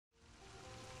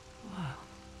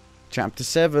Chapter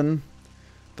 7.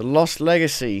 The Lost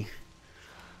Legacy.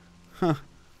 Huh.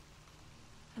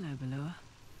 Hello, Balua.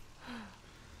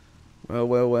 Well,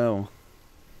 well, well.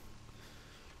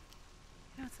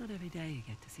 You know, it's not every day you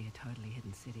get to see a totally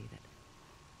hidden city that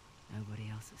nobody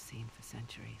else has seen for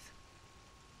centuries.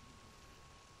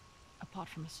 Apart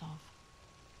from Asav.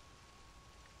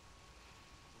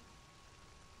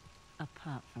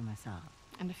 Apart from Asav.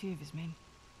 And a few of his men.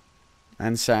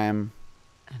 And Sam.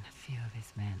 And a few of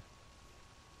his men.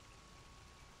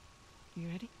 You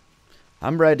ready?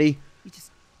 I'm ready. You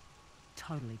just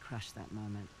totally crushed that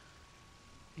moment.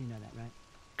 You know that, right?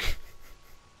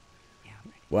 Yeah, I'm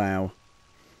ready. Wow.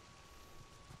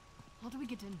 How do we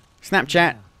get in?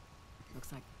 Snapchat.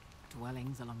 Looks like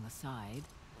dwellings along the side.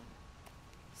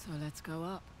 So let's go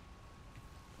up.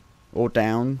 Or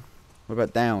down. What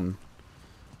about down?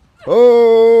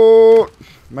 Oh!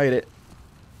 Made it.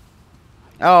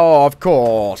 Oh, of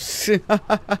course.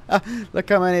 Look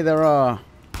how many there are.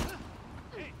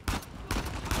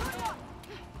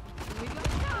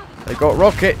 They got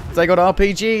rockets. They got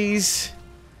RPGs.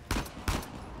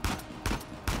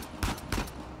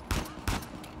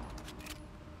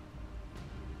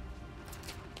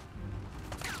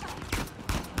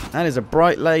 That is a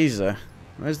bright laser.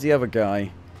 Where's the other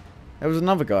guy? There was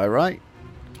another guy, right?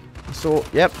 I saw.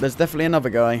 Yep, there's definitely another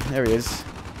guy. There he is.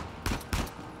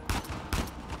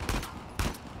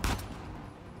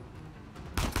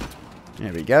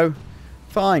 There we go.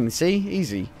 Fine, see?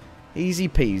 Easy. Easy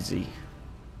peasy.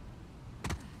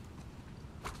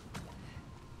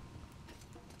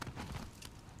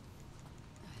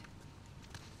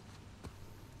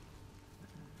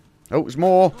 Oh, there's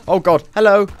more. Oh, God.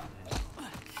 Hello.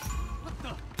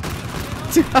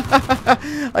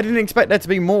 I didn't expect there to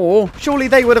be more. Surely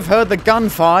they would have heard the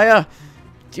gunfire.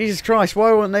 Jesus Christ,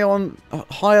 why weren't they on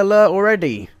high alert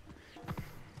already?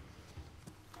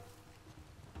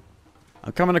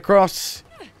 I'm coming across.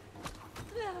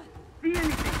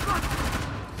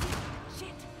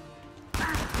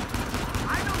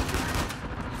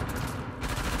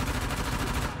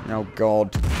 Oh,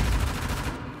 God.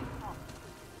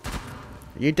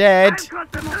 Are you dead?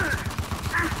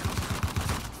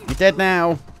 You're dead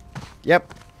now.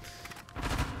 Yep.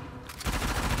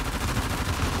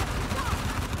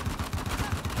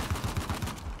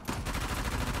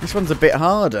 This one's a bit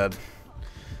harder,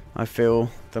 I feel,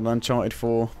 than Uncharted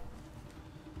 4.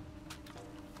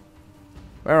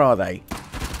 Where are they?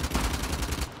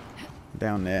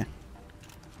 Down there.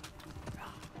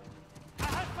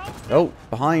 Oh,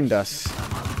 behind us.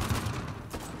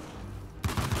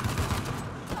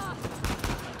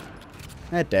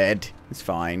 They're dead. It's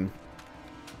fine.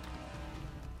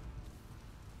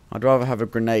 I'd rather have a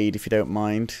grenade if you don't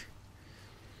mind.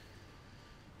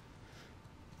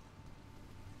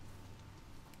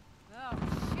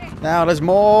 Now there's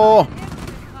more.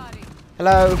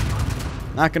 Hello.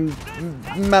 I can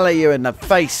melee you in the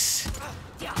face.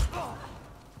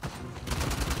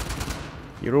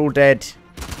 You're all dead.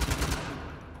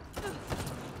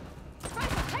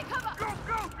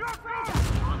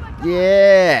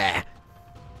 Yeah.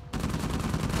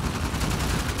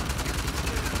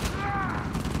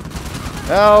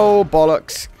 Oh,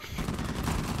 bollocks.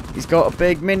 He's got a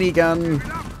big minigun.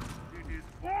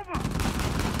 Well,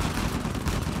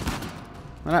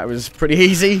 that was pretty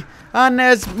easy. And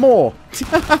there's more.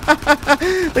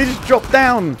 They just dropped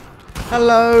down.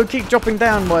 Hello, keep dropping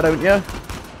down, why don't you?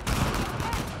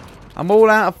 I'm all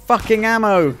out of fucking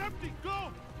ammo.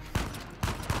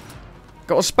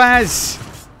 Got a spaz.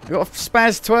 Got a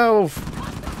spaz 12.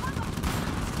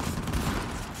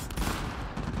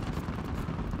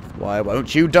 Why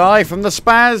won't you die from the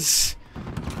spaz?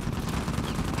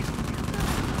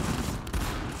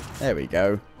 There we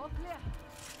go.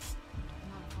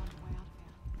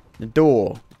 The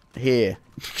door. Here.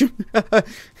 Back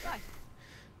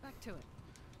to it.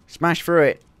 Smash through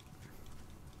it.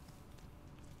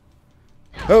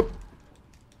 Hoop.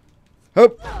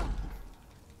 Hoop.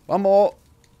 One more.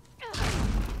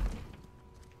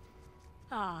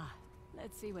 Ah,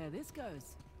 let's see where this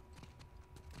goes.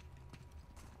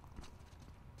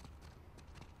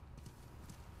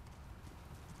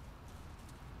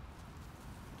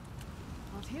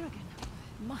 Not here again.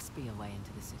 Must be a way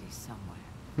into the city somewhere.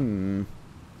 Hmm.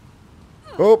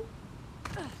 Oh.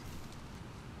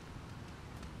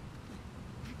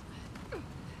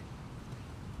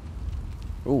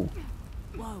 Ooh.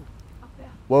 Whoa.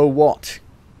 Whoa, what?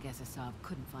 Guess Asav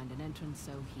couldn't find an entrance,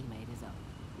 so he made his own.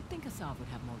 You'd think Asav would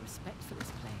have more respect for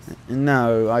this place.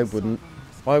 No, I wouldn't.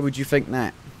 Why would you think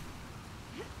that?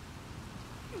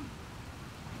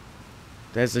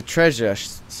 There's a treasure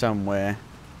somewhere.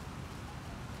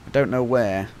 I don't know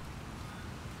where.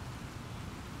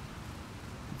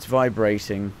 It's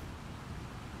vibrating.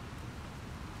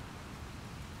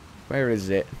 Where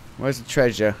is it? Where's the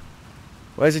treasure?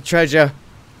 Where's the treasure?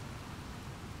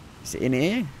 Is it in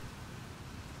here?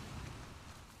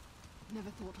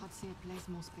 Never thought I'd see a place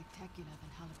more spectacular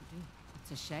than Halabadoo.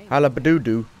 It's a shame. Halabadoo-doo.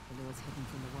 The lures hidden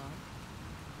from the world.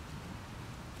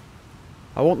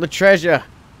 I want the treasure.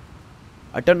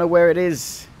 I don't know where it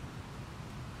is.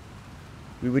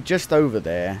 We were just over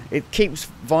there. It keeps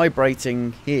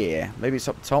vibrating here. Maybe it's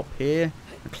up top here.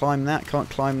 I climb that. Can't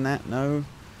climb that. No.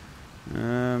 I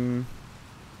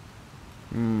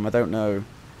don't know.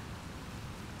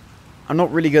 I'm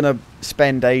not really going to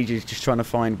spend ages just trying to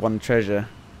find one treasure,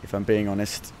 if I'm being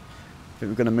honest. I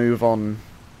think we're going to move on.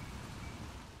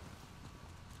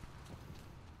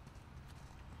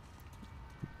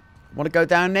 I want to go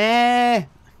down there.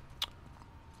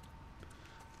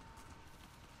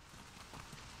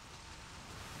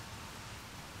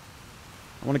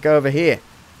 I want to go over here.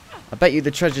 I bet you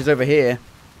the treasure's over here.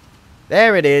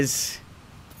 There it is.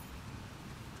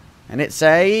 And it's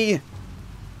a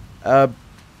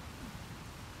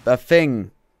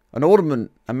thing. An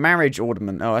ornament. A marriage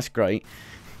ornament. Oh, that's great.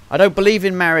 I don't believe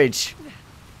in marriage.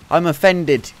 I'm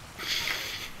offended.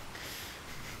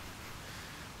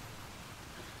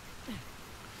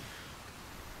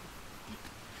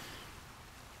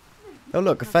 Oh,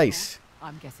 look, a face.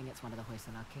 I'm guessing it's one of the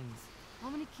Hoysala kings. How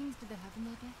many kings did they have in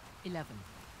their day? 11.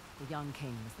 The young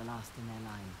king was the last in their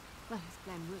line. Well, his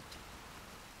plan worked.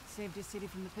 Saved his city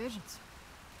from the Persians.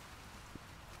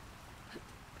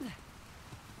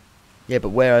 Yeah, but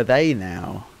where are they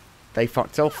now? They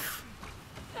fucked off.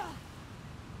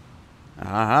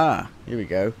 Aha, here we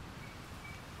go.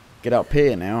 Get up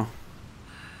here now.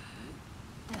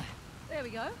 There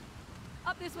we go.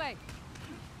 Up this way.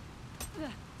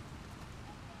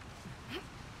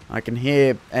 I can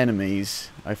hear enemies,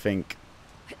 I think.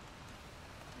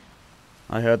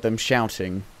 I heard them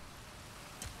shouting.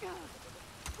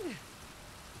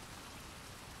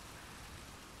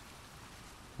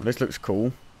 Well, this looks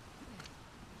cool.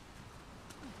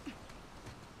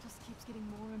 Just keeps getting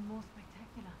more and more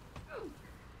spectacular.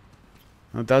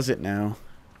 How does it now?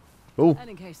 Oh, And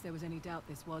in case there was any doubt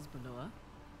this was Balor,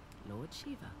 Lord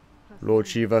Shiva. Lord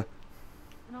Shiva.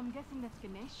 And I'm guessing that's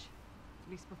Ganesh.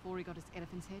 At least before he got his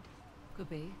elephant's head. Could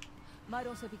be. Might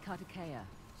also be Kartikeya,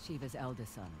 Shiva's elder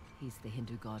son. He's the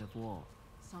Hindu god of war.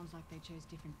 Sounds like they chose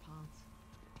different paths.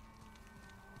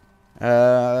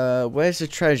 Where's the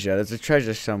treasure? There's a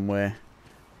treasure somewhere.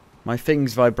 My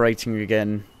thing's vibrating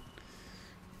again.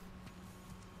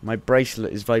 My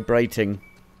bracelet is vibrating.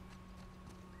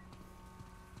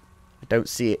 I don't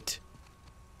see it.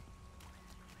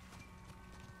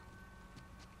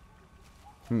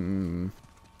 Damn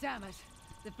it!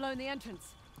 They've blown the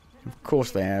entrance. Of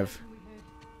course they have.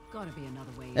 Gotta be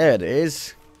another way. There it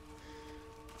is.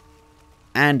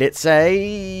 And it's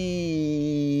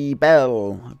a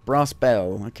bell. A brass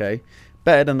bell. Okay.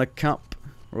 Better than a cup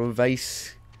or a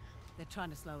vase. They're trying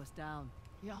to slow us down.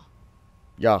 Yeah.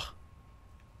 Yeah.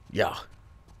 Yeah.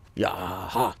 Yeah.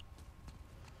 Ha.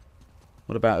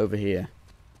 What about over here?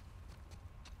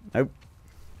 Nope.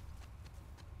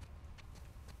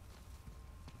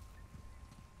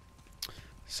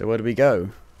 So where do we go?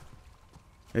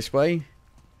 This way?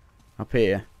 Up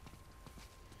here.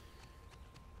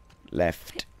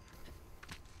 Left.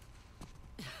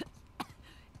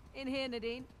 In here,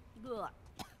 Nadine. Ugh.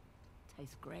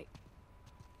 Tastes great.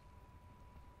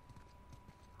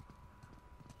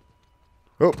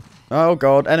 Oh. Oh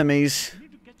god, enemies.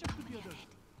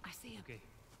 I see him.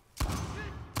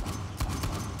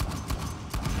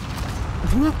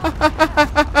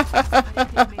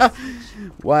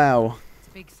 Wow. It's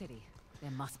a big city.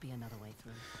 There must be another way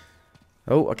through.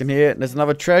 Oh, I can hear it. There's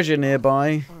another treasure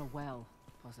nearby. Or a well.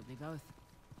 Possibly both.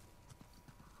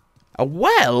 A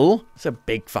well? It's a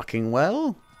big fucking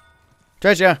well.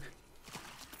 Treasure.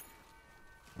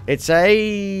 It's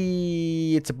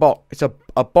a box. It's a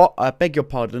I beg your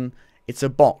pardon. It's a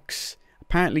box.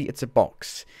 Apparently it's a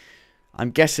box.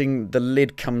 I'm guessing the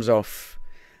lid comes off.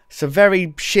 It's a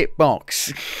very shit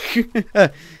box.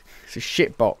 It's a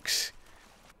shit box.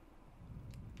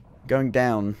 Going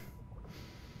down.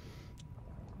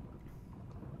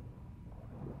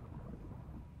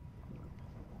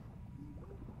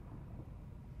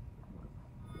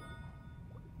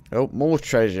 Oh, more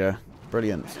treasure.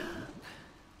 Brilliant.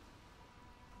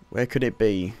 Where could it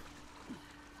be?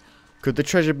 Could the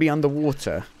treasure be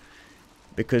underwater?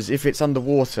 Because if it's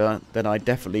underwater, then I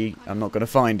definitely am not going to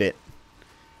find it.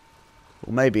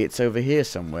 Or maybe it's over here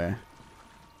somewhere.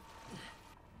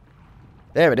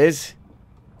 There it is.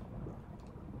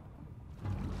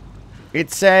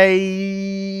 It's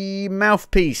a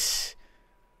mouthpiece.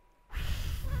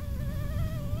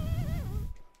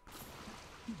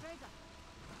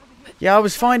 Yeah, I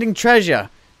was finding treasure.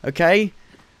 Okay.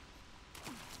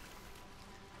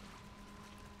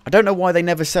 I don't know why they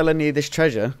never sell any of this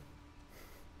treasure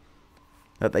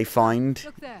that they find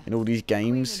in all these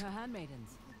games. Queen and her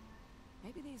handmaidens.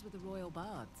 Maybe these were the royal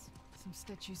bards. Some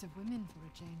statues of women for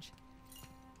a change.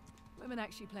 Women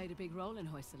actually played a big role in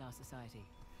Hoysala society,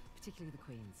 particularly the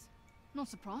queens. Not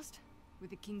surprised, with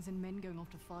the kings and men going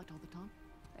off to fight all the time.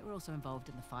 They were also involved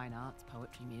in the fine arts,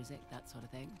 poetry, music, that sort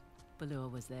of thing.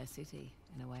 Ballur was their city,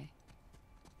 in a way.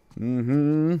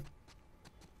 Mm-hmm.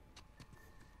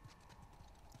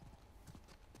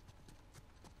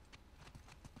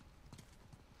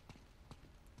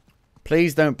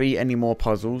 Please don't be any more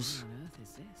puzzles. What on earth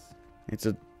is this? It's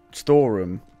a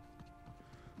storeroom.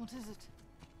 What is it?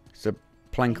 It's a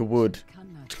plank of wood.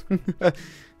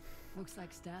 Looks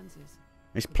like stanzas.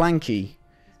 It's Planky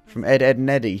from Ed, Ed and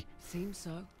Eddie. Seems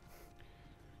so.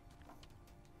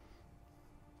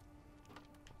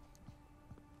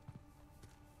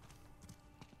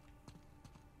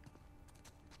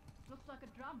 Looks like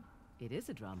a drum. It is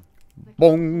a drum.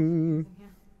 Bong!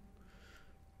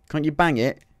 Can't you bang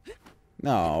it?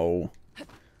 No.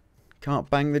 Can't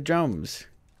bang the drums.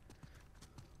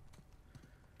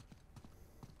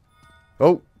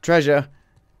 Oh, treasure.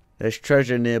 There's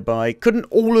treasure nearby. Couldn't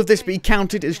all of this be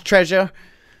counted as treasure?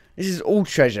 This is all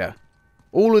treasure.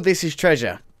 All of this is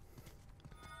treasure.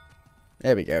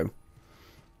 There we go.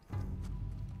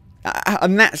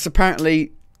 And that's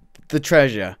apparently the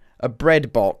treasure. A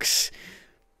bread box.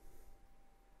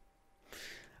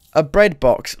 A bread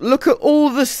box. Look at all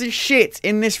the shit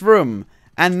in this room.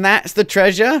 And that's the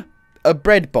treasure? A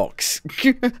bread box.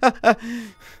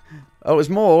 Oh, there's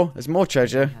more. There's more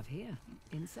treasure. What do we have here?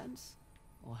 Incense?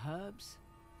 Or herbs?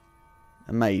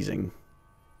 Amazing.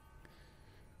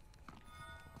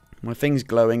 My thing's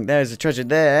glowing. There's a treasure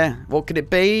there. What could it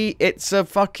be? It's a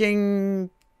fucking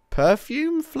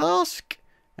perfume flask?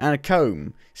 And a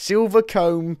comb. Silver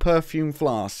comb perfume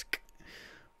flask.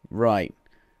 Right.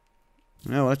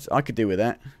 Well, I could do with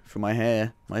that for my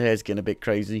hair. My hair's getting a bit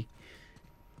crazy.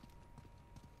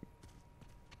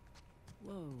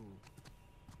 Whoa.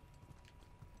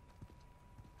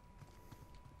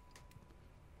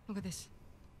 Look at this.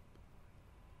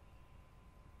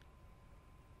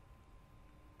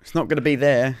 It's not going to be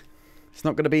there. It's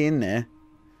not going to be in there.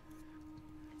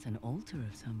 It's an altar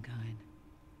of some kind.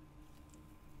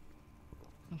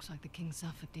 Looks like the king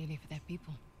suffered dearly for their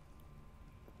people.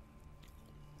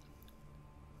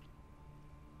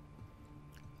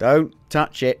 Don't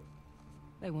touch it.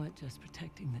 They weren't just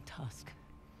protecting the tusk.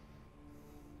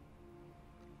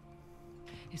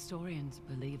 Historians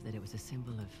believe that it was a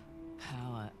symbol of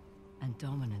power and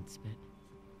dominance, but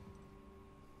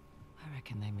I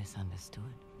reckon they misunderstood.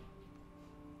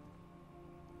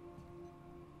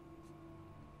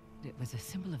 It was a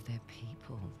symbol of their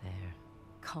people, their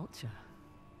culture.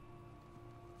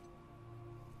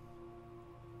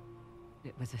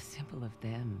 It was a symbol of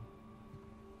them.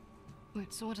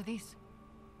 Wait, so what are these?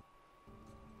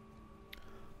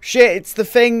 Shit, it's the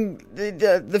thing.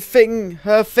 The thing.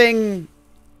 Her thing.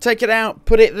 Take it out.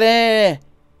 Put it there.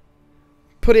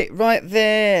 Put it right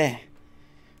there.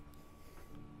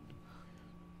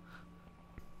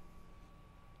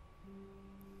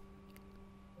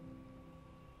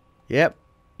 Yep.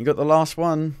 You got the last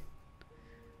one.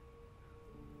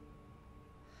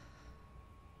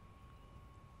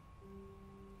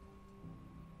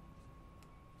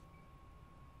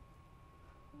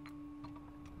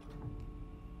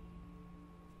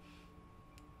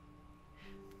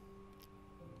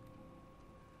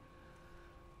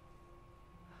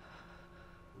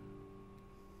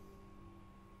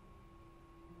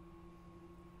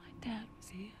 Dad was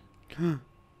here.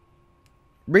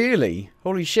 Really?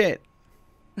 Holy shit.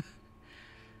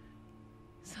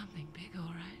 Something big, all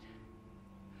right.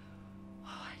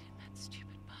 Why didn't that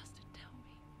stupid bastard tell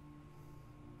me?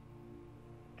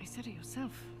 You said it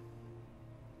yourself.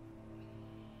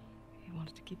 He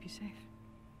wanted to keep you safe.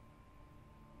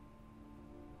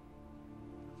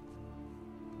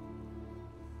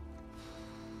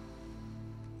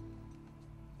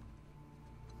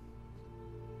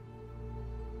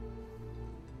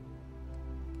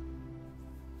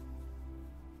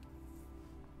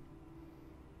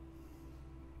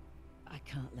 I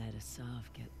can't let Asav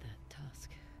get that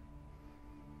tusk.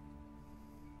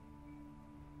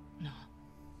 No.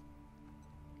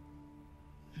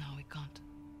 No, we can't.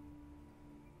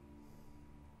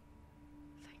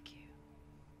 Thank you.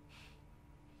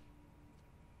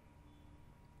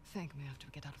 Thank me after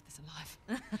we get out of this alive.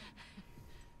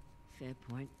 Fair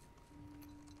point.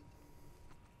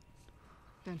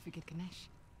 Don't forget Ganesh.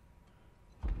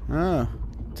 Ah,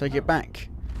 take it back.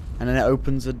 And then it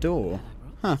opens a door.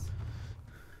 Huh.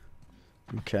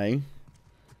 Okay.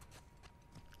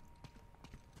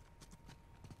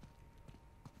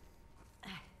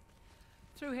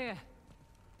 Through here.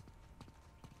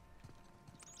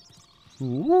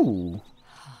 Ooh.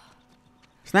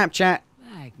 Snapchat.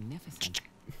 Magnificent.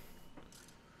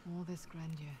 All this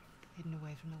grandeur hidden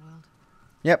away from the world.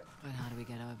 Yep. But how do we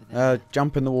get over there?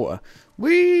 Jump in the water.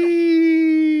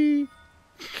 Whee!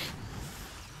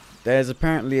 There's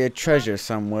apparently a treasure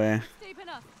somewhere. Deep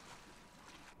enough.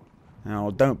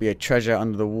 Oh, don't be a treasure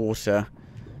under the water.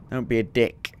 Don't be a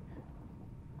dick.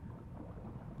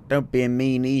 Don't be a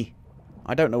meanie.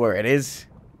 I don't know where it is.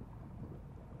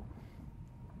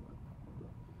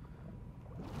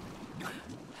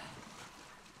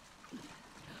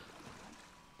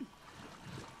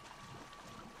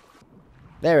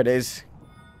 There it is.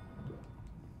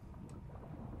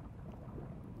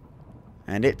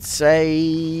 And it's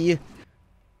a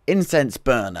incense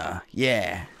burner.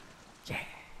 Yeah. Yeah.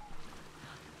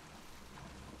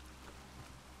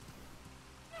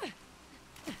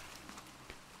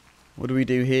 What do we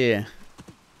do here?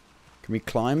 Can we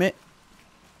climb it?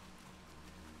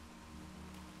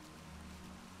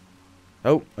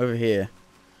 Oh, over here.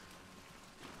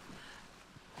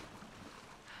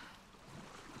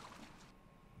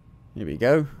 Here we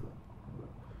go.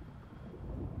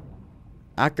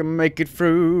 I can make it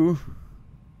through.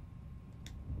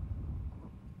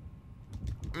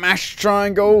 Mash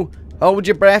triangle. Hold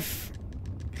your breath.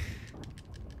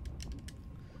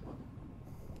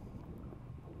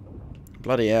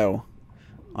 Bloody hell.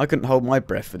 I couldn't hold my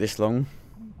breath for this long.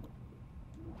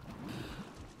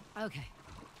 Okay.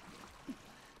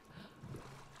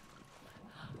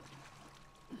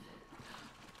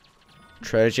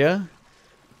 Treasure?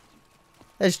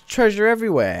 There's treasure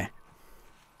everywhere.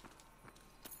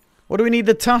 What do we need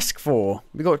the tusk for?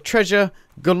 We got treasure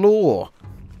galore.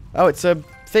 Oh, it's a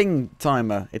thing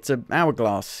timer. It's an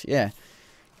hourglass. Yeah.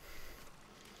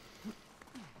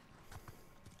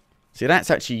 See, that's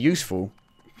actually useful.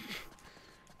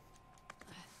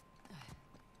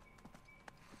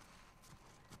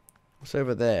 What's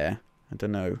over there? I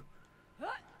don't know.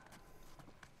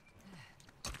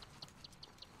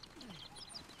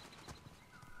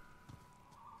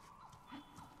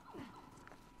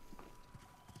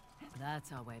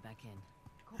 That's our way back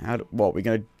in. How do, what, we're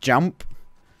going to jump?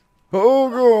 Oh,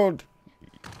 God.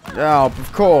 Oh,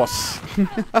 of course.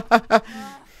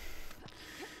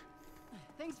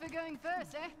 Thanks for going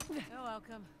first, eh? You're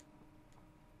welcome.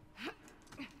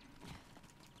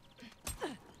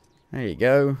 There you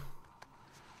go.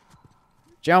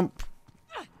 Jump.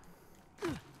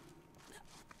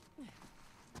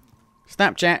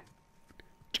 Snapchat.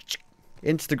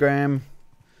 Instagram.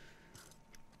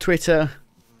 Twitter.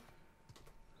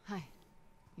 Hi.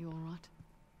 You alright?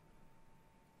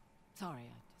 Sorry, I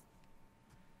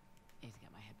just need to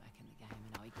get my head back in the game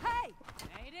and Hey!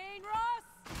 Nadine Ross!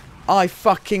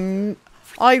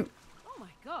 Oh my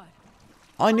god.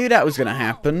 I knew that was going to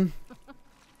happen.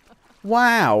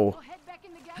 Wow. Your head back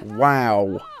in the game?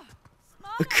 Wow.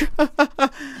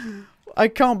 I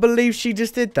can't believe she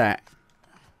just did that.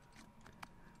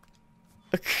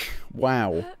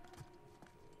 Wow.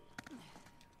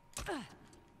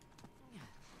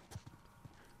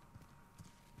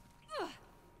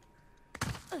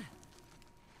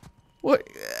 What?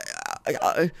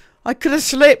 I could have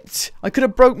slipped. I could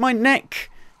have broke my neck.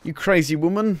 You crazy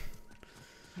woman.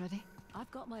 Ready? I've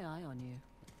got my eye on you.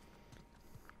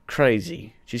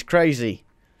 Crazy. She's crazy.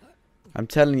 I'm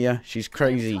telling you, she's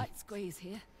crazy. Tight squeeze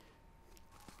here.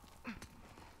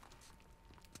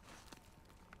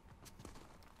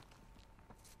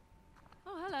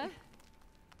 Oh, hello.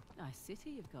 Nice city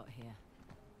you've got here.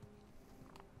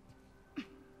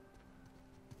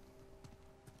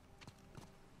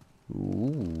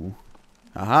 Ooh.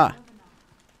 Aha.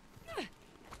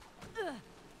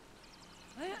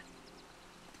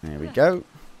 There we go.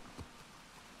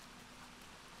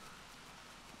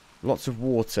 Lots of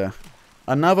water.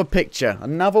 Another picture.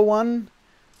 Another one.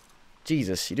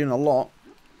 Jesus, you're doing a lot.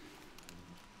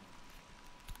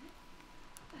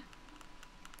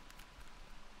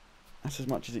 That's as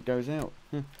much as it goes out.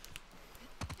 Huh.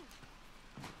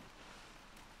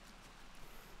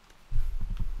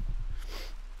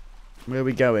 Where are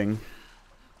we going?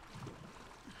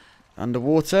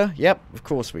 Underwater? Yep, of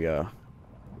course we are.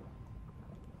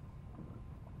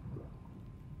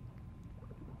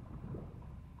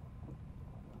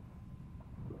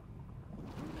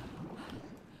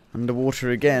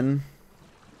 Underwater again.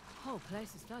 Whole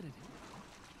place is flooded.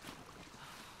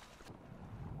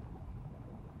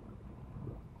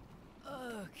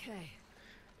 Okay.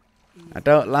 I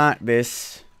don't like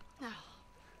this.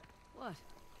 What?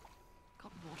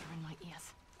 Got water in my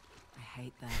ears. I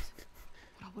hate that.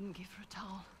 What I wouldn't give for a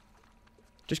towel.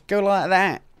 Just go like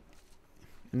that.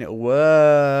 And it'll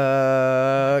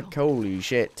work. Holy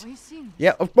shit. Are you seeing?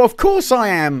 Yeah, of course I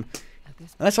am. At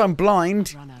this Unless I'm blind.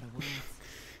 I've run out of words.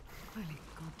 Holy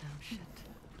goddamn shit.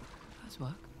 Nice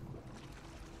work.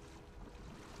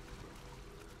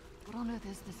 What on earth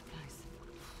is this place?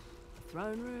 The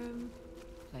throne room.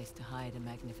 Place to hide a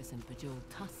magnificent bejeweled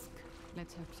tusk.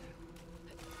 Let's hope so.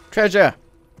 Treasure.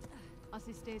 I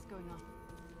see stairs going up.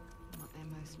 But they're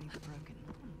mostly broken.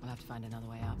 We'll have to find another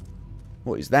way up.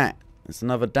 What is that? It's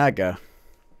another dagger.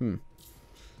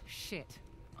 Shit.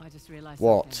 I just realized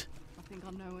What? something. I think I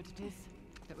know what it is.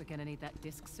 That we're gonna need that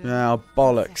disc soon. Oh,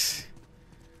 bollocks.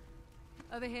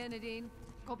 Over here, Nadine.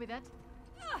 Copy that.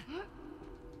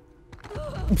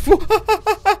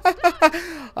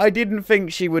 I didn't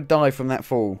think she would die from that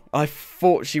fall. I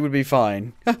thought she would be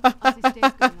fine. I see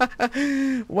stairs going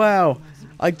up. Wow.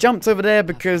 I jumped over there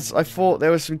because I thought there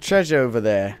was some treasure over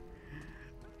there.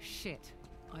 Shit.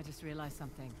 I just realized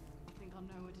something. I think I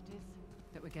know what it is.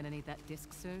 That we're gonna need that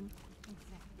disc soon.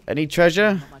 Exactly. Any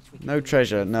treasure? Not much we can No do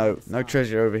treasure. with No. this No side.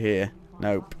 treasure over here.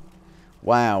 Nope.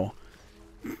 Wow.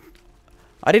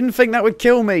 I didn't think that would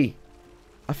kill me.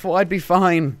 I thought I'd be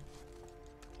fine.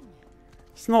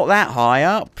 It's not that high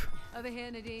up. Over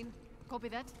here, Nadine. Copy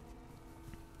that.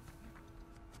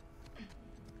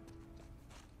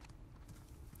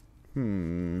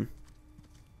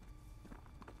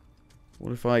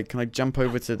 What if can I jump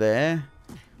over to there?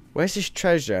 Where's this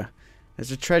treasure?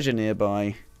 There's a treasure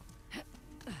nearby.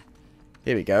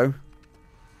 Here we go.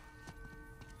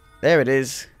 There it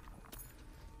is.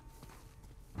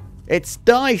 It's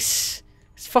dice!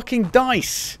 It's fucking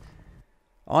dice!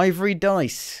 Ivory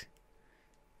dice.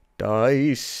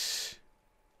 Dice.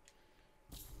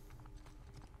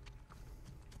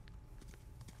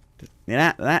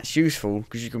 Yeah, that's useful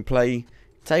because you can play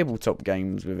tabletop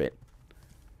games with it.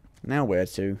 Now where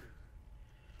to?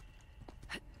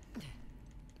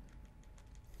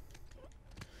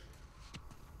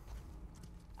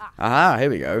 Aha, here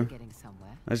we go. Getting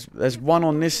somewhere. There's one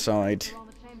on this side. Around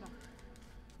the chamber.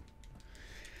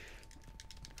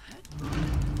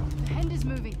 The hand is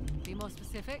moving. Be more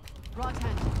specific. Right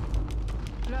hand.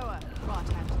 Lower. Right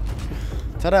hand.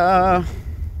 Ta-da!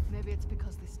 Maybe it's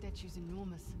because the statue's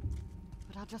enormous.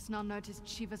 But I just now noticed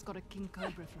Shiva's got a king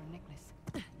cobra for a necklace.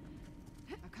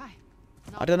 Okay.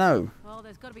 I don't know. Well,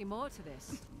 there's got to be more to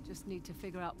this. Just need to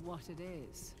figure out what it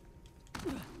is.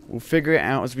 We'll figure it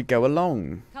out as we go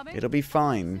along. Coming? It'll be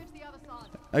fine. Search the other side.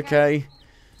 Okay.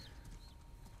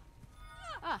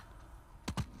 Ah,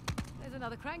 there's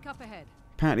another crank up ahead.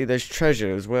 Apparently there's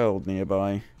treasure as well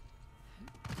nearby.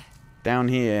 Down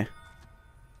here.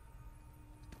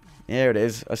 Here it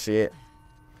is. I see it.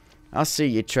 I see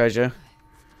your treasure.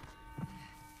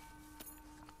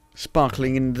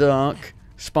 Sparkling in the dark.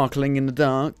 Sparkling in the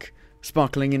dark.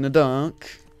 Sparkling in the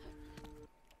dark.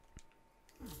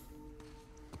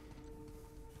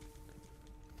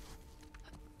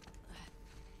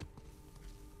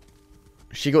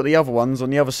 She got the other ones on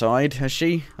the other side, has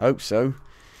she? I hope so.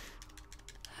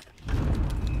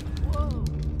 Whoa.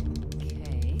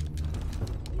 Okay.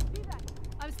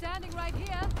 I'm standing right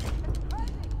here.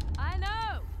 I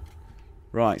know.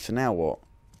 Right, so now what?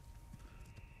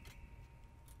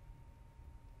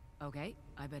 Okay,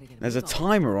 I better get. There's a move on.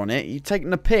 timer on it. You're taking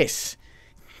the piss.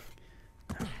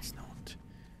 No, it's not.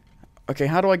 Okay,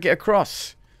 how do I get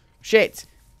across? Shit.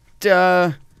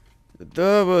 I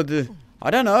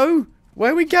don't know.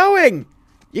 Where are we going?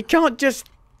 You can't just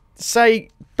say,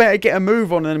 better get a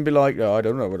move on and be like, oh, I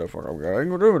don't know where the fuck I'm going.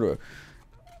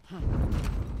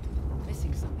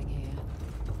 Missing something here.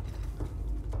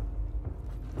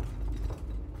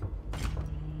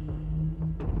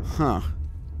 Huh.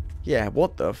 Yeah,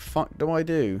 what the fuck do I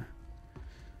do?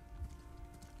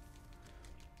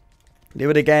 Do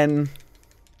it again.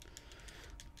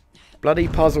 Bloody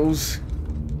puzzles.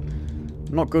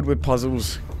 I'm not good with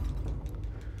puzzles.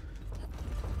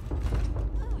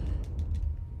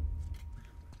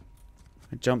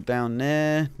 I jump down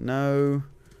there. No.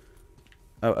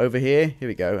 Oh, over here? Here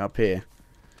we go. Up here.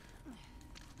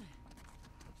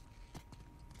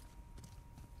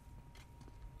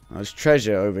 There's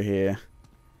treasure over here.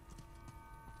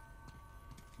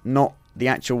 Not the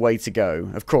actual way to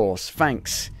go. Of course.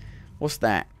 Thanks. What's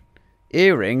that?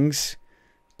 Earrings?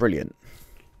 Brilliant.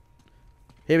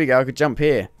 Here we go. I could jump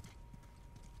here.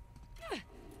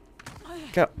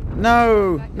 Go.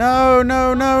 No! No,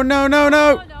 no, no, no, no,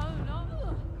 no!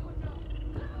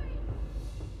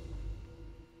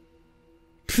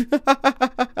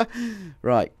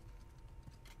 Right.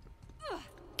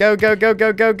 Go, go, go,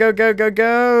 go, go, go, go, go,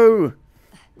 go!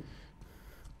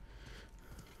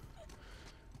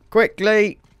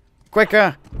 Quickly!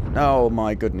 Quicker! Oh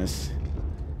my goodness.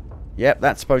 Yep,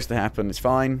 that's supposed to happen. It's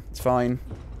fine. It's fine.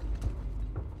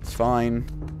 It's fine.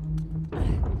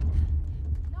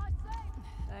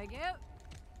 Thank you.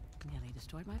 Nearly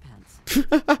destroyed my pants.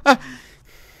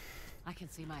 I can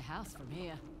see my house from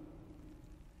here.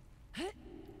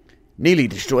 Nearly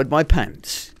destroyed my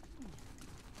pants.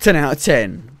 10 out of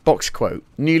 10. Box quote.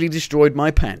 Nearly destroyed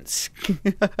my pants.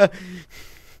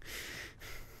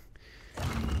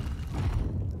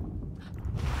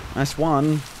 That's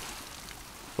one.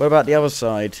 What about the other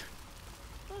side?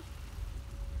 Wow,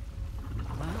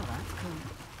 that's cool.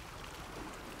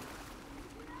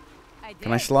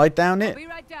 Can I slide down it? I'll be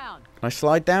right down. Can I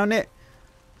slide down it?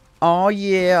 Oh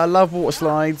yeah, I love water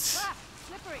slides.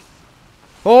 Slippery.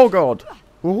 Oh god.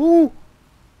 Ooh.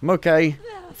 I'm okay.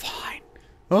 Fine.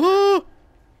 Oh.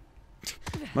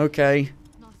 I'm okay.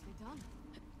 Nicely done.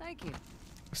 Thank you.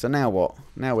 So now what?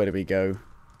 Now where do we go?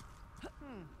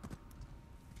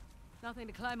 Nothing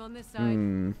to climb on this side.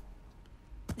 Hmm.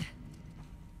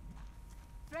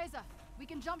 Fraser, we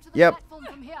can jump to the Yep. platform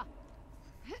from here.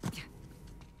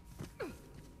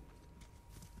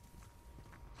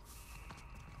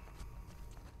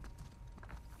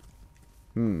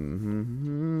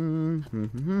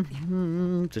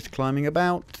 Just climbing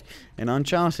about in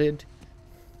Uncharted.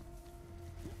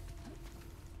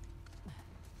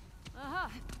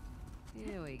 Aha.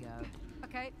 Here we go.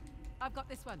 Okay, I've got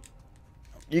this one.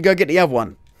 You go get the other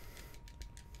one.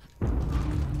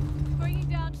 Bringing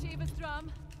down Shiva's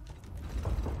drum.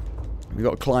 We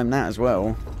got to climb that as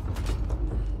well.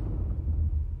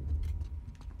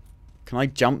 Can I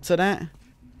jump to that?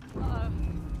 Uh-oh.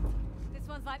 This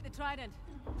one's like the trident.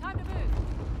 Time to move.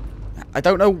 I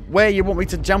don't know where you want me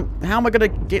to jump. How am I going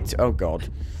to get to... Oh, God.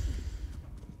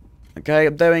 Okay,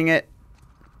 I'm doing it.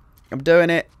 I'm doing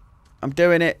it. I'm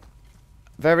doing it.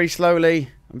 Very slowly.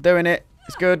 I'm doing it.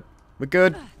 It's good. We're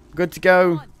good. Good to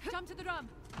go. Come on, jump to the drum.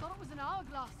 Thought it was an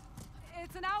hourglass.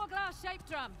 It's an hourglass-shaped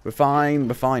drum. We're fine.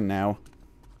 We're fine now.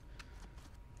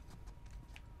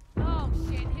 Oh,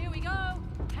 shit. Here we go.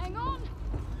 Hang on.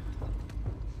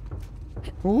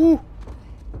 Ooh.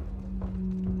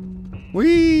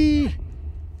 Whee!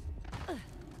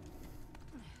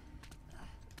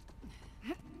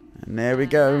 And there we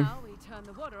go. Now we turn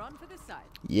the water on for this side.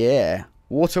 Yeah.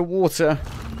 Water, water.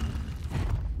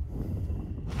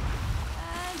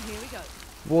 And here we go.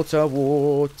 Water,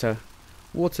 water.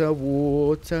 Water,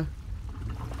 water.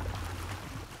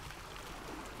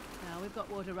 Now we've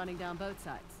got water running down both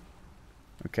sides.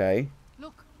 Okay.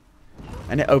 Look.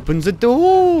 And it opens a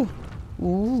door.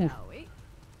 Ooh. Shall we?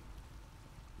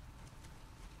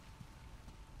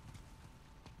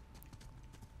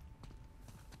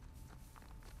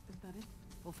 Is that it?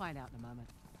 We'll find out in a moment.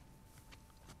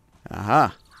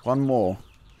 Aha. One more.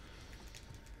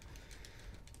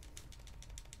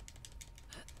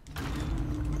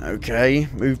 Okay.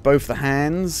 Move both the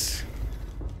hands.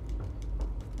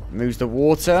 Moves the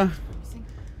water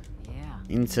Yeah.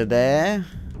 into there.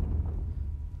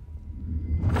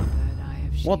 Third eye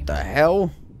of What the Shiva.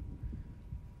 hell?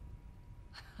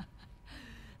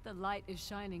 The light is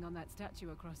shining on that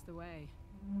statue across the way.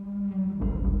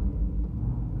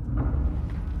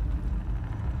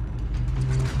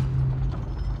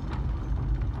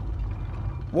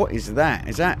 What is that?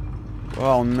 Is that...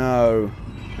 Oh no.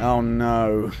 Oh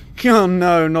no. Oh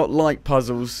no, not light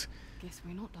puzzles. Guess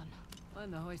we're not done.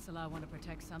 When the Hoysala want to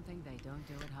protect something, they don't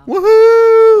do it half.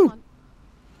 Woohoo! Come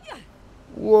on.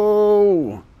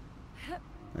 Whoa.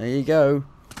 There you go.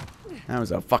 That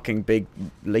was a fucking big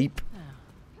leap. Now,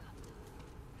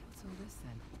 what's all this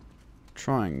then?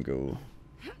 Triangle.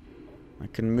 I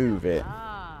can move it.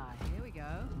 Ah, here we go.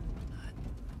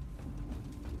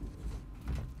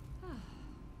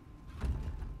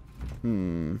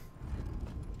 Hmm.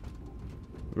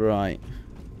 Right.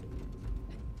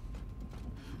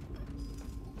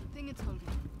 The thing it's holding.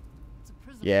 It's a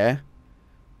prism. Yeah.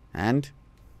 And?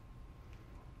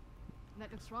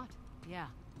 That looks right. Yeah.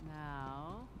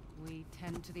 Now we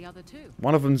tend to the other two.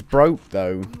 One of them's broke,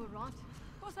 though. You were right.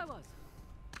 Of course I was.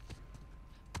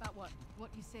 About what? What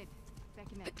you said.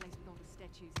 Back in that place with all the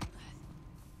statues.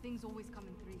 Things always come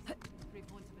in threes. 3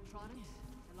 points of a trident.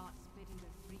 The light split into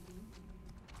 3 beams.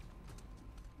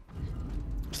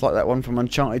 It's like that one from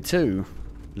Uncharted 2.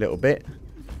 Little bit.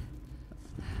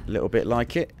 Little bit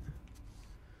like it.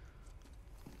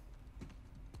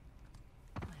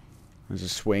 There's a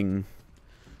swing.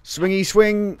 Swingy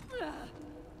swing!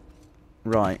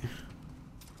 Right.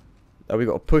 Oh, we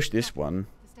got to push this one.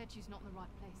 The statue's not in the right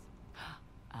place.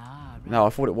 Ah, right. No, I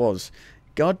thought it was.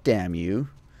 God damn you.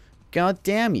 God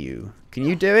damn you. Can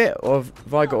you do it? Or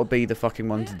have I got to be the fucking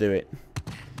one to do it?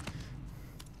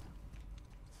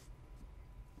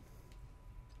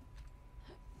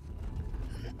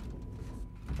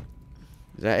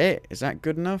 Is that it? Is that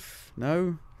good enough?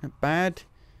 No? Not bad?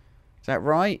 Is that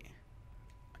right?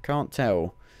 I can't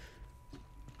tell.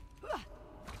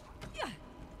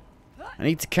 I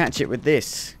need to catch it with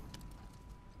this.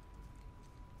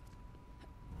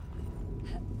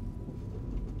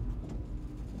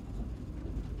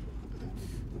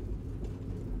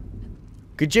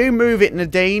 Could you move it,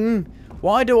 Nadine?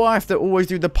 Why do I have to always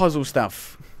do the puzzle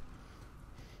stuff?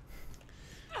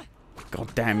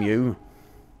 God damn you.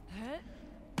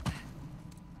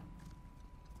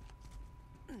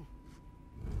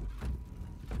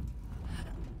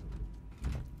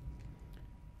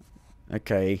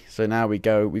 Okay, so now we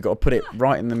got to put it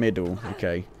right in the middle.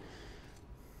 Okay.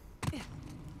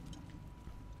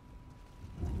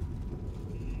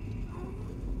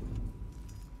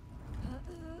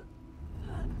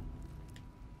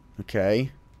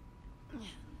 Okay.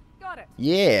 Got it.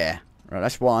 Yeah. Right,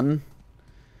 that's one.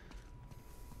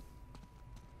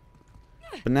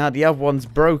 But now the other one's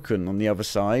broken on the other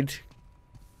side.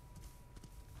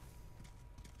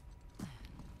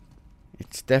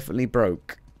 It's definitely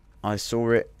broke. I saw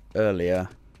it earlier.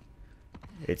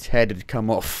 Its head had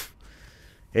come off.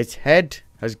 Its head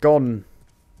has gone.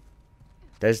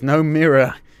 There's no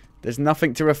mirror. There's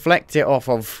nothing to reflect it off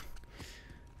of.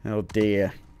 Oh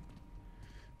dear.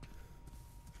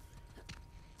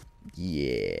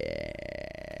 Yeah.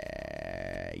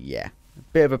 Yeah. A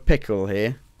bit of a pickle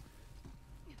here.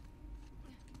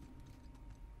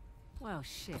 Well,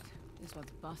 shit. This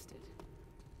one's busted.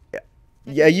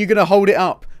 Yeah, you gonna hold it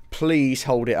up? Please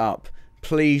hold it up.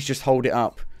 Please just hold it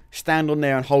up. Stand on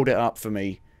there and hold it up for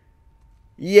me.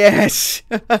 Yes!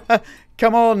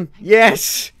 Come on!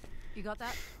 Yes! You got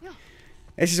that? Yeah.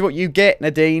 This is what you get,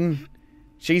 Nadine.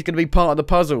 She's gonna be part of the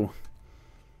puzzle.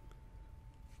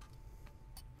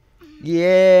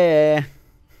 Yeah!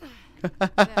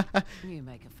 You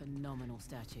make a phenomenal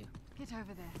statue. Get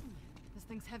over there. This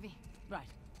thing's heavy. Right.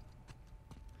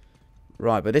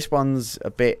 Right, but this one's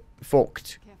a bit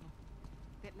fucked. Careful.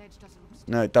 That ledge doesn't look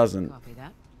steady. No, it doesn't. Copy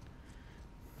that.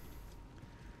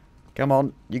 Come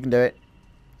on, you can do it.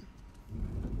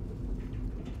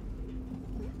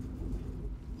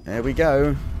 There we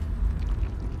go.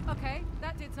 Okay,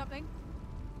 that did something.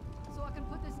 So I can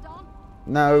put this down?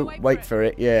 No, wait for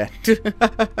it. Yeah. What's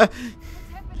happening?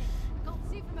 I can't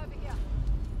see from over here.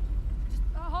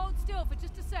 Just hold still for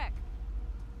just a sec.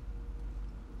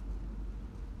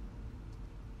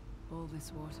 All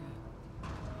this water.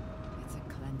 It's a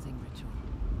cleansing ritual.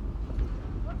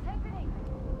 What's happening?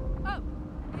 Oh,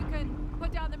 you can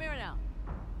put down the mirror now.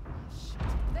 Shit.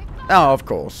 They found Oh, of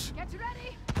course. Get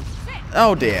ready. Sit.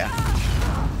 Oh dear.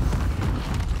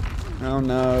 Oh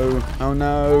no. Oh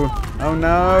no. Oh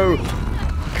no.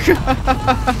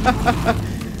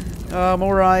 Oh, I'm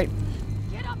alright.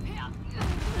 Get up here.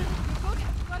 Good.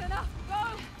 Got enough. Go.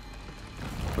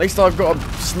 At least I've got a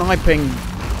sniping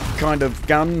kind of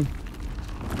gun.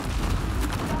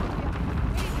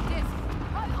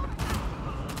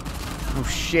 Oh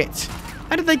shit.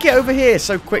 How did they get over here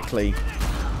so quickly?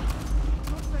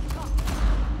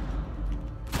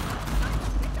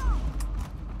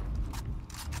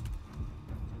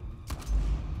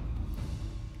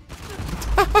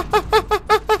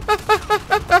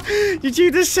 Did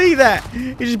you just see that?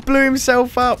 He just blew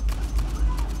himself up.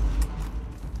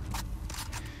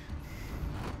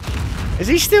 Is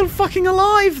he still fucking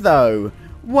alive though?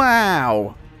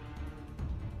 Wow.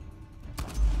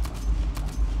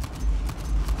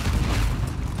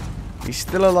 He's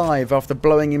still alive after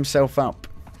blowing himself up.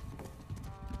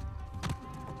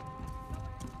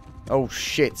 Oh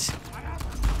shit.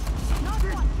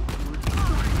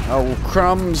 Oh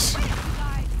crumbs.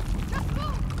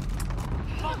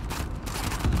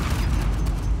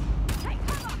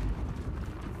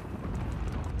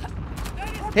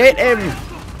 Hit him!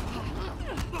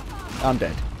 I'm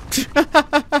dead.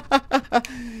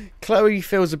 Chloe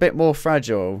feels a bit more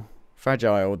fragile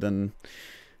than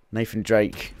Nathan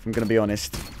Drake, if I'm going to be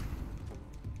honest.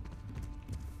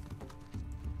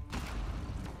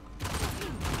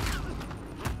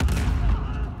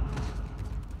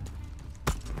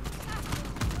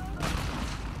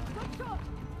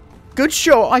 Good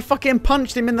shot! I fucking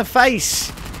punched him in the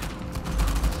face!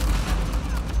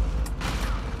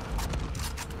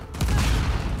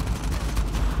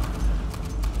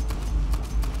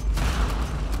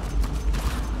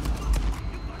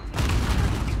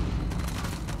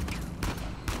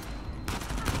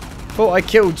 thought I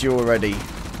killed you already.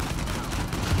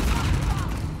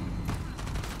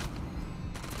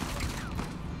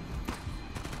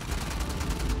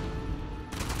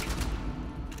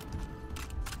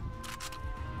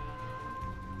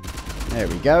 There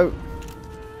we go.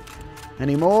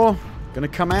 Any more? Gonna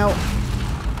come out?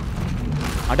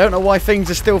 I don't know why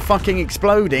things are still fucking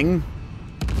exploding.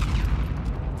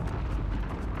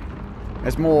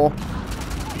 There's more.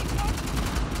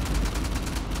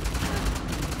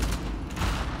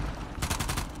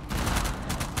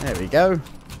 There we go.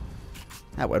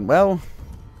 That went well.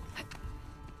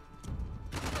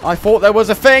 I thought there was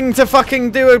a thing to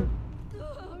fucking do a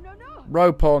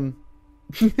rope on.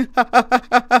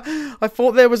 I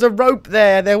thought there was a rope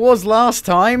there. There was last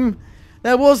time.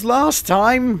 There was last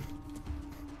time.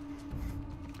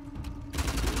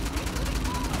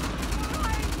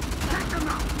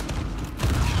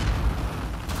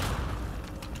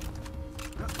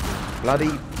 Bloody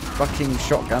fucking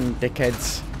shotgun,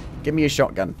 dickheads. Give me a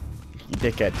shotgun, you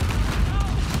dickhead.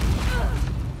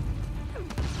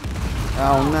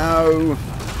 Oh no.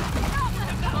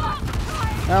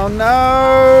 Oh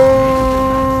no.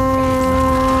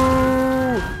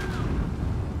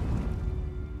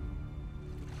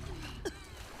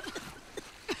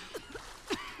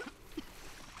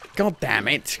 God damn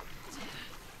it.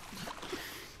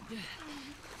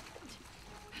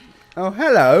 Oh,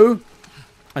 hello.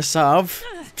 Asav.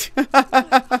 Well,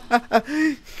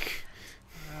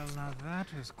 now that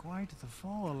was quite the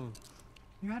fall.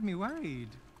 You had me worried.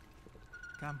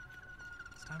 Come,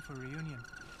 it's time for a reunion.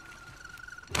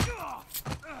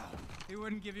 He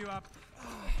wouldn't give you up,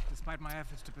 despite my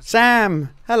efforts to persuade. Sam,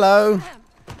 hello.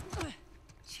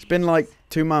 It's been like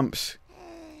 2 months.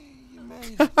 You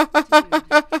made it.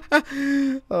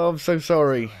 Oh, I'm so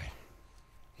sorry.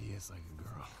 He is like a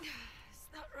girl. Is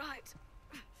that right?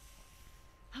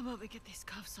 How about we get these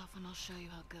cuffs off and I'll show you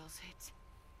how girls hit.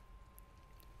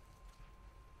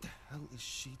 The hell is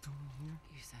she doing here?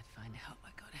 You said find help,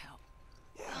 I got help.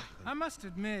 Yeah. I must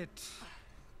admit,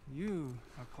 you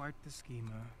are quite the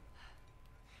schemer.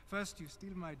 First you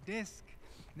steal my disc,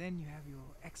 then you have your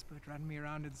expert run me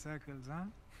around in circles, huh?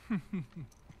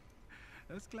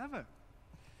 That's clever.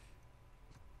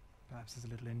 Perhaps there's a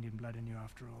little Indian blood in you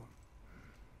after all.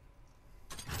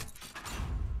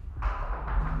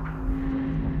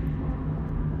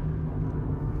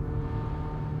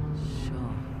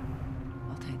 Sure.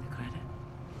 I'll take the credit.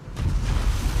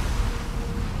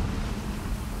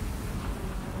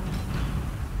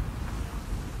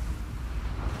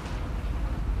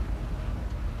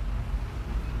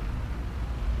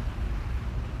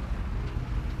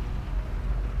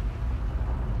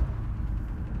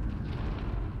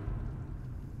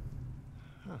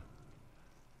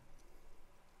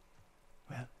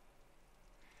 Well,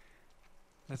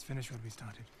 let's finish what we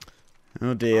started.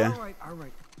 Oh dear. All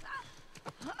right.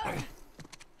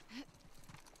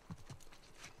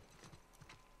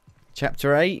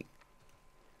 Chapter 8.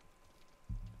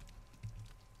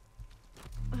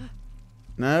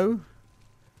 No?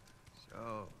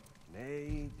 So,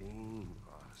 Nadine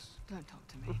Ross. Don't talk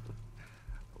to me.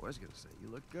 I was gonna say, you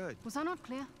look good. Was I not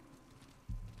clear?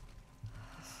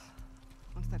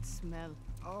 What's that smell?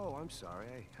 Oh, I'm sorry.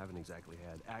 I haven't exactly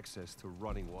had access to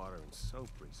running water and soap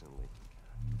recently.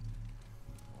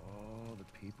 All the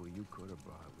people you could have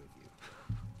brought with you.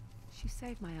 She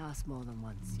saved my ass more than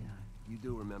once, you know. You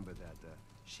do remember that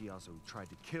she also tried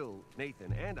to kill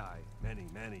Nathan and I many,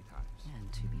 many times.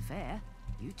 And to be fair,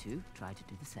 you two tried to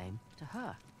do the same to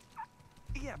her.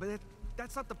 Yeah, but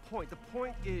that's not the point. The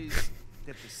point is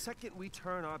that the second we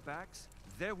turn our backs,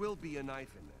 there will be a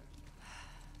knife in there.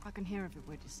 I can hear every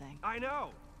word you're saying. I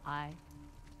know! I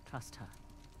trust her.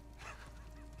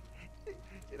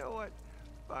 You know what?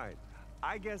 Fine.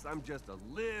 I guess I'm just a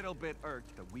little bit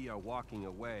irked that we are walking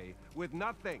away with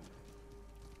nothing.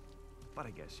 But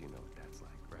I guess you know what that's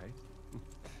like, right?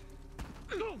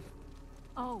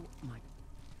 Oh, my...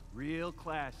 Real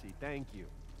classy, thank you.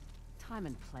 Time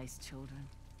and place, children.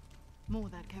 More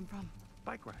where that came from.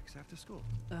 Bike racks after school.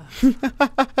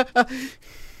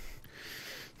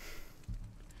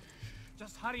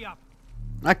 Just hurry up.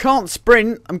 I can't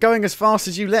sprint. I'm going as fast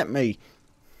as you let me.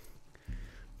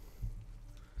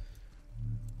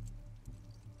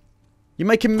 You're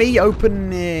making me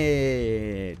open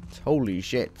it. Holy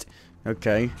shit.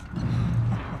 Okay.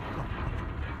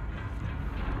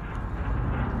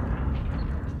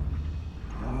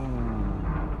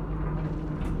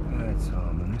 That's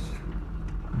ominous.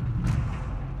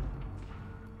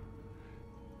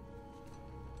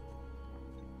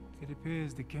 It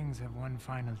appears the Kings have one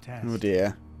final test. Oh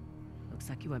dear. Looks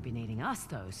like you won't be needing us,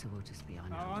 though, so we'll just be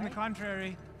on Oh, our on the way.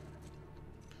 contrary.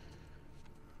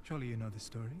 Surely you know the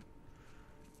story.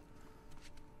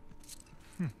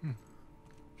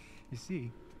 You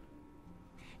see,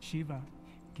 Shiva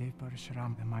gave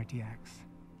Parashuram a mighty axe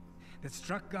that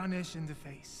struck Ganesh in the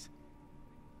face,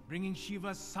 bringing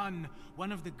Shiva's son,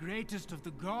 one of the greatest of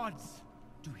the gods,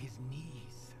 to his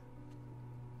knees.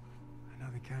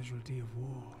 Another casualty of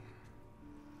war.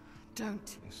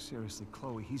 Don't. Seriously,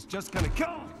 Chloe, he's just gonna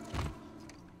kill him!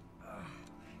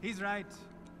 He's right.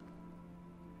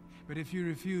 But if you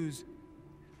refuse,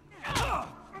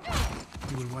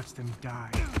 you will watch them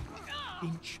die,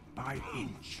 inch by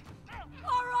inch.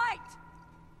 All right!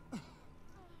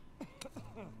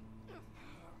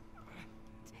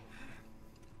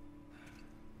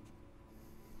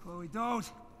 Chloe,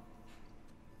 don't!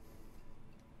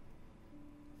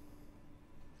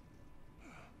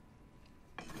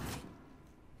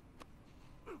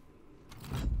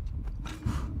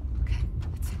 Okay,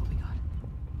 let's see what we got.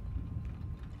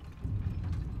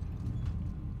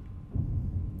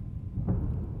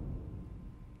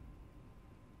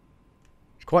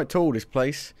 It's quite tall, this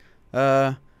place.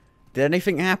 Did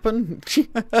anything happen?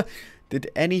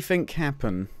 Did anything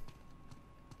happen?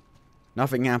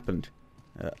 Nothing happened.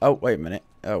 Oh, wait a minute.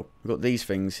 Oh, we've got these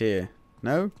things here.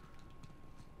 No?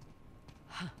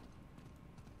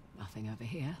 Nothing over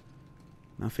here.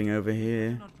 Nothing over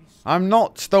here. I'm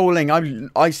not stalling.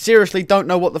 I seriously don't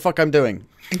know what the fuck I'm doing.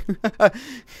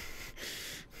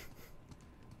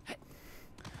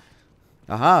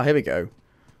 Aha, here we go.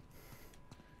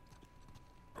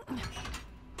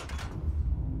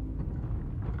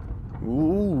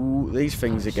 Ooh, these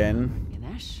things again.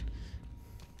 Ganesh.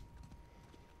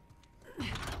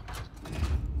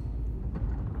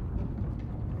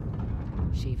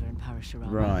 Shiva and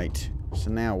Parashuram. Right. So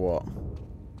now what?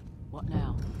 What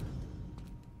now?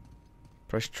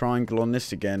 Press triangle on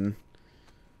this again.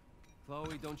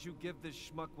 Chloe, don't you give this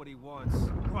schmuck what he wants.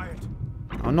 Quiet.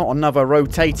 Oh, not another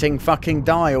rotating fucking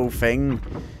dial thing.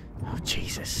 Oh,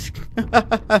 Jesus.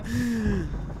 I've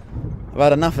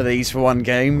had enough of these for one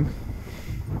game.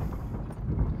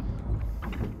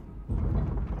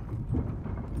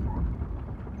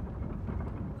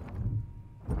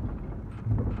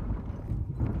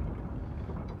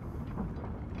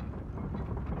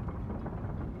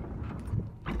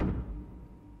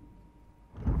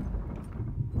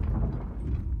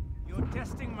 You're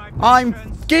testing my I'm...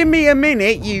 patience. Give me a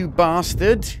minute, you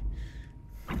bastard.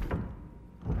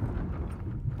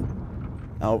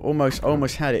 Oh,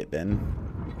 almost had it then.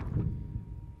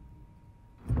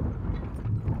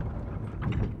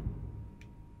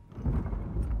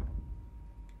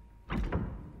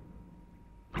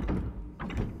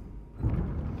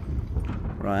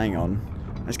 Right, hang on.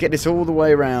 Let's get this all the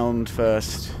way around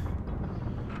first.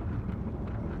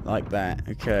 Like that,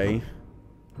 okay.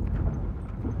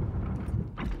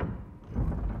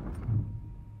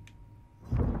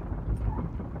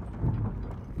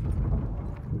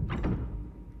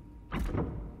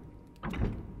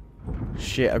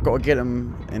 Shit, I've got to get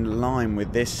them in line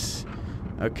with this.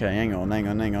 Okay, hang on. I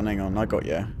got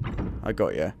you.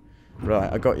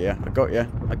 Right, I got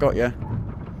you.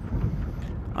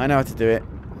 I know how to do it.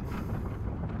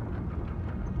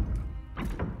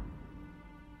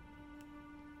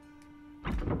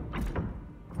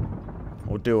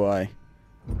 Or do I? I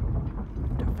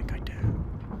don't think I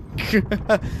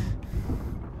do.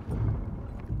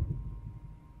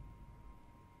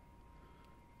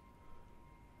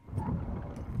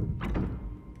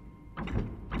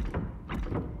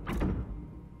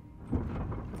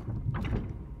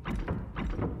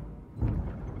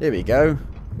 There we go.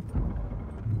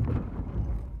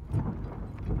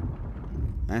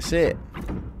 That's it.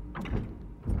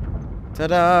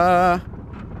 Ta-da!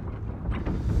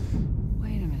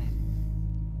 Wait a minute.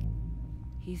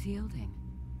 He's yielding.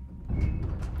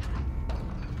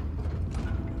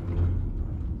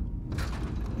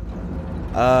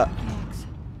 Thanks.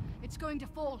 It's going to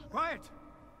fall. Quiet!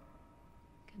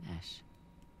 Ganesh.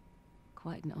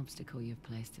 Quite an obstacle you've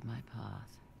placed in my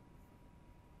path.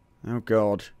 Oh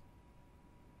God.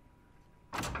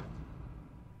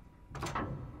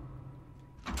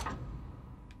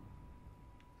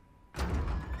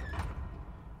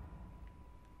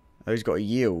 Oh, he's got a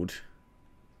yield.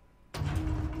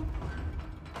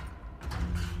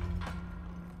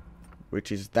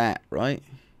 Which is that, right?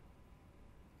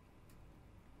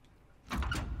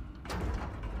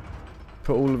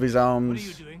 Put all of his arms... What are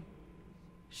you doing?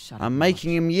 Shut up I'm and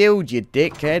making him yield, you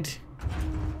dickhead. watch.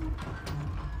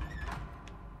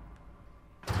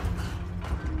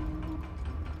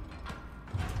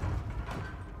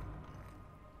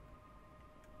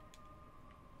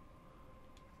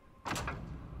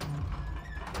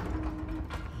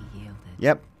 He yielded.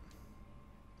 Yep.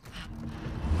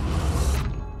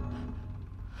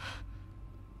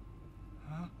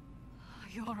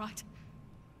 You all right?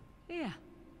 Yeah.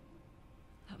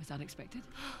 That was unexpected.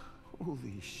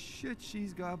 Holy shit,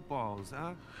 she's got balls,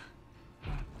 huh?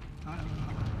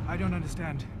 I don't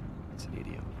understand. It's an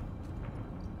idiom.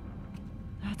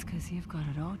 That's because you've got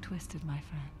it all twisted, my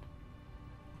friend.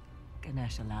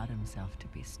 Ganesh allowed himself to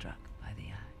be struck by the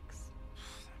axe.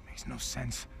 That makes no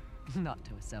sense. Not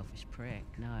to a selfish prick,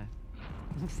 no.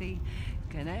 See,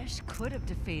 Ganesh could have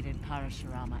defeated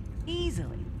Parashurama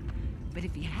easily. But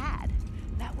if he had,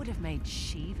 that would have made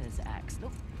Shiva's axe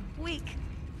look weak.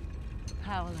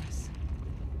 Powerless.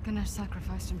 Ganesh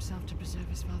sacrificed himself to preserve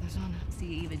his father's honor. See,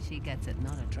 even she gets it,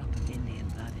 not a drop of Indian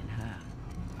blood in her.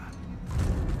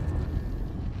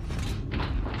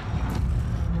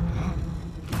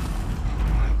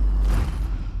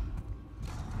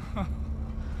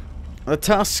 The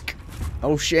tusk.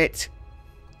 Oh shit.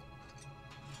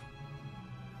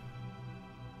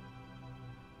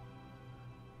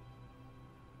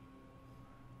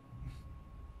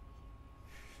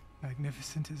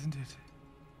 Magnificent, isn't it?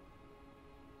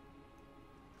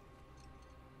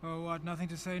 Oh, what? Nothing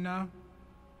to say now?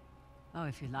 Oh,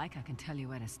 if you like, I can tell you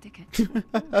where to stick it.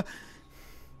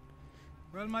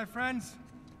 Well, my friends,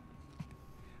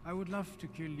 I would love to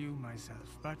kill you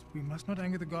myself, but we must not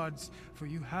anger the gods, for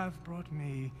you have brought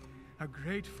me a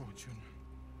great fortune.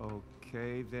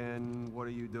 Okay, then what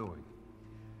are you doing?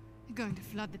 You're going to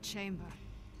flood the chamber.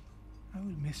 I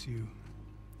will miss you.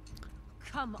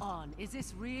 Come on, is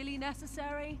this really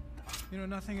necessary? You know,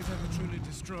 nothing is ever truly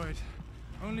destroyed,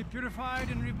 only purified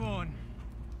and reborn.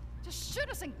 Just shoot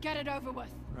us and get it over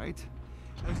with. Right?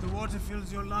 As the water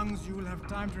fills your lungs, you will have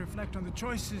time to reflect on the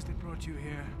choices that brought you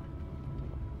here.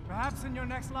 Perhaps in your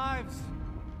next lives,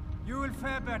 you will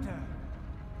fare better.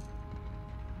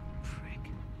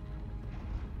 Prick.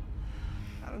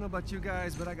 I don't know about you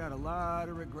guys, but I got a lot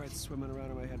of regrets swimming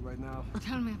around in my head right now.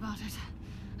 Tell me about it.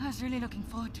 I was really looking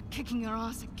forward to kicking your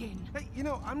ass again. Hey, you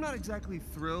know, I'm not exactly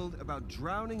thrilled about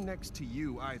drowning next to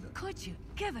you either. Could you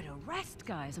give it a rest,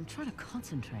 guys? I'm trying to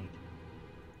concentrate.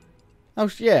 Oh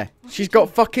yeah. She's got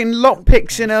fucking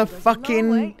lockpicks in her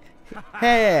fucking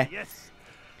hair. Yes.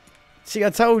 See,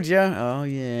 I told you. Oh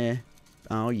yeah.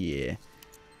 Oh yeah.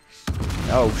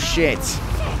 Oh shit.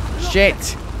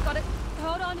 Shit. Got it.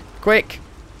 Hold on. Quick.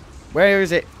 Where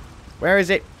is it? Where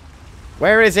is it?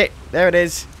 Where is it? There it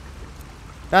is.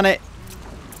 Done it.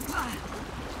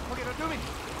 Okay, don't do me.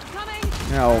 Coming.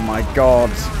 Oh my god.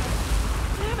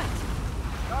 Damn it.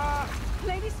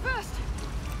 Ladies first.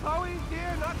 Chloe,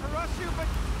 dear, not to rush you, but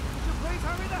would you please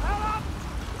hurry the hell up?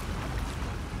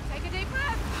 Take a deep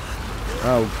breath.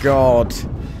 Oh god.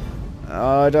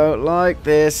 I don't like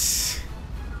this.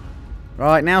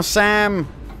 Right, now Sam.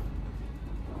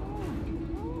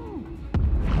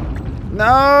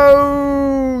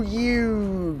 No,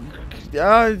 you.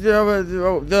 Good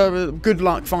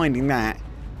luck finding that.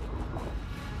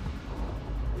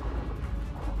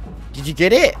 Did you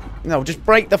get it? No, just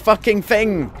break the fucking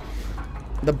thing.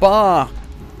 The bar.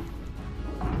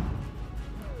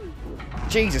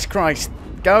 Jesus Christ.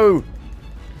 Go.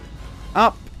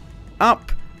 Up.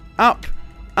 Up. Up.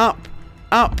 Up.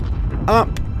 Up.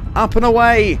 Up. Up and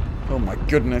away. Oh my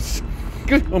goodness.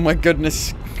 Oh my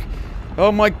goodness.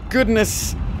 Oh my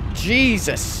goodness.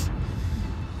 Jesus.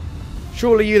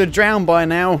 Surely you'd have drowned by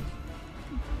now.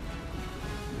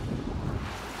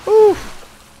 Ooh.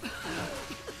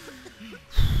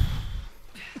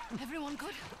 Everyone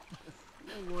good?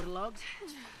 Waterlogged.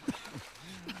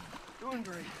 Doing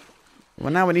great.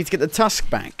 Well, now we need to get the tusk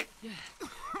back.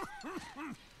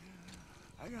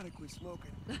 I gotta quit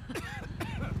smoking.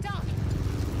 Down.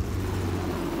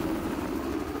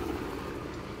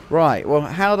 Right, well,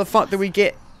 how the fuck do we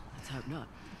get Let's hope not.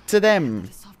 to them?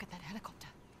 Just get that helicopter.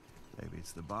 Maybe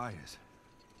it's the buyers.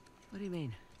 What do you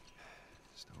mean?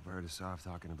 Just overheard Asaf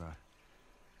talking about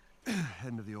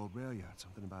heading to the old rail yard.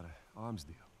 Something about an arms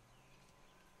deal.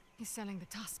 He's selling the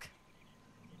tusk.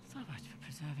 So much for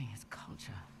preserving his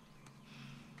culture.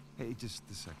 Hey, just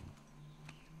a second.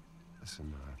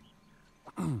 Listen,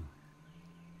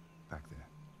 back there.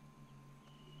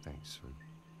 Thanks for...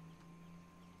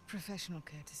 Professional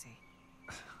courtesy.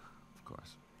 Of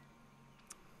course.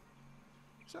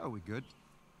 So, are we good?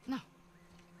 No.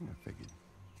 I figured.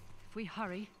 If we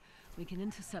hurry, we can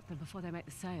intercept them before they make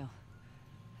the sale.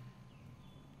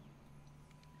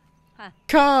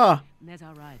 Car! And there's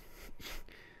our ride.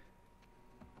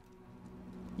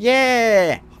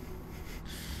 Yeah!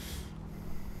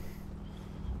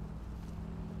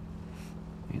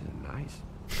 These are nice.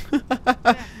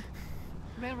 Yeah.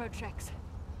 Railroad tracks.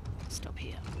 Stop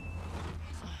here.